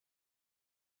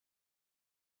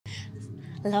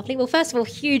Lovely. Well, first of all,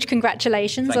 huge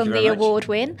congratulations Thank on you the very much. award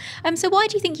win. So why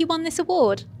do you think you won this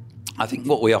award? I think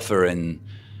what we offer in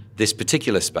this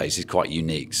particular space is quite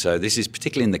unique. So this is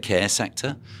particularly in the care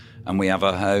sector, and we have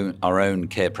our own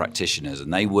care practitioners,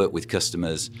 and they work with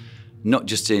customers not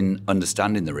just in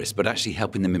understanding the risk, but actually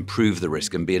helping them improve the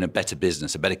risk and be in a better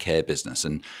business, a better care business.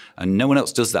 And no one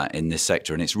else does that in this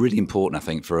sector. And it's really important, I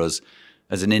think, for us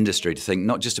as an industry to think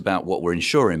not just about what we're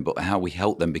insuring, but how we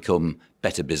help them become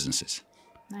better businesses.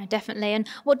 No, definitely. And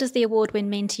what does the award win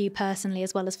mean to you personally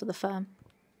as well as for the firm?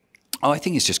 Oh, I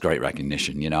think it's just great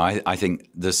recognition. You know, I think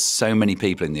there's so many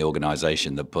people in the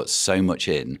organisation that put so much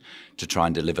in to try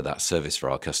and deliver that service for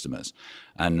our customers.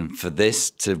 And for this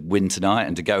to win tonight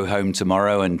and to go home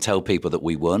tomorrow and tell people that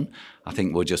we won, I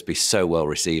think will just be so well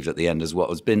received at the end as what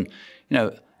has been, you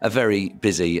know, a very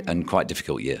busy and quite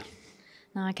difficult year.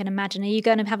 Now, I can imagine. Are you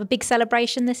going to have a big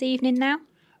celebration this evening now?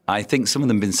 I think some of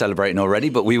them have been celebrating already,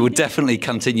 but we will definitely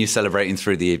continue celebrating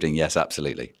through the evening. Yes,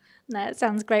 absolutely. No, it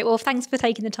sounds great. Well, thanks for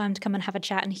taking the time to come and have a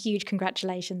chat, and huge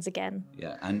congratulations again.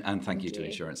 Yeah, and thank you to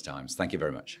Insurance Times. Thank you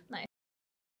very much. No.